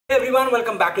Hey everyone,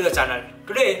 welcome back to the channel.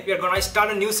 Today we are going to start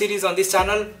a new series on this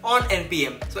channel on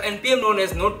NPM. So NPM, known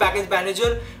as Node Package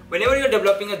Manager. Whenever you are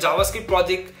developing a JavaScript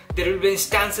project, there will be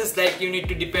instances like you need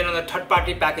to depend on the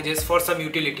third-party packages for some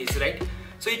utilities, right?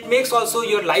 So it makes also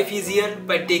your life easier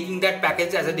by taking that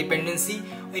package as a dependency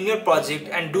in your project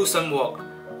and do some work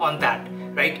on that,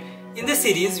 right? In this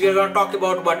series, we are going to talk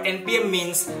about what NPM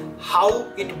means,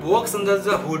 how it works under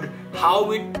the hood, how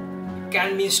it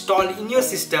can be installed in your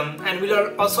system, and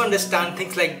we'll also understand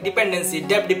things like dependency,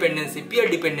 depth dependency, peer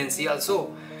dependency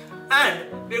also.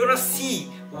 And we're gonna see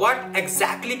what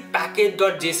exactly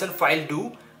package.json file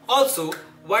do. Also,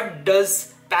 what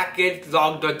does package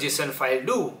log.json file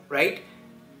do, right?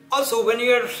 Also, when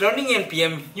you are running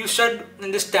NPM, you should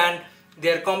understand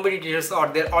their competitors or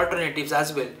their alternatives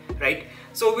as well, right?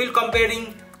 So we'll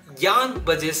comparing yarn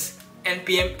budgets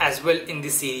NPM as well in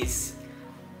this series.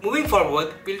 Moving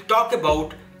forward, we'll talk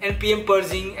about NPM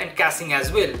purging and caching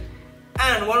as well.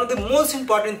 And one of the most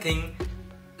important thing,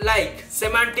 like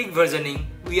semantic versioning,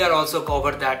 we are also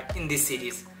covered that in this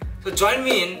series. So join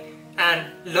me in and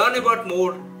learn about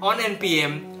more on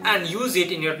NPM and use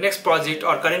it in your next project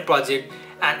or current project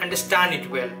and understand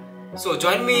it well. So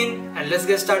join me in and let's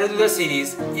get started with the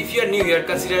series. If you are new here,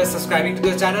 consider subscribing to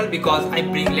the channel because I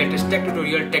bring latest tech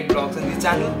tutorial, tech blogs in this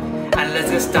channel. And let's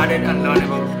get started and learn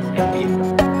about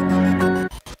NPM.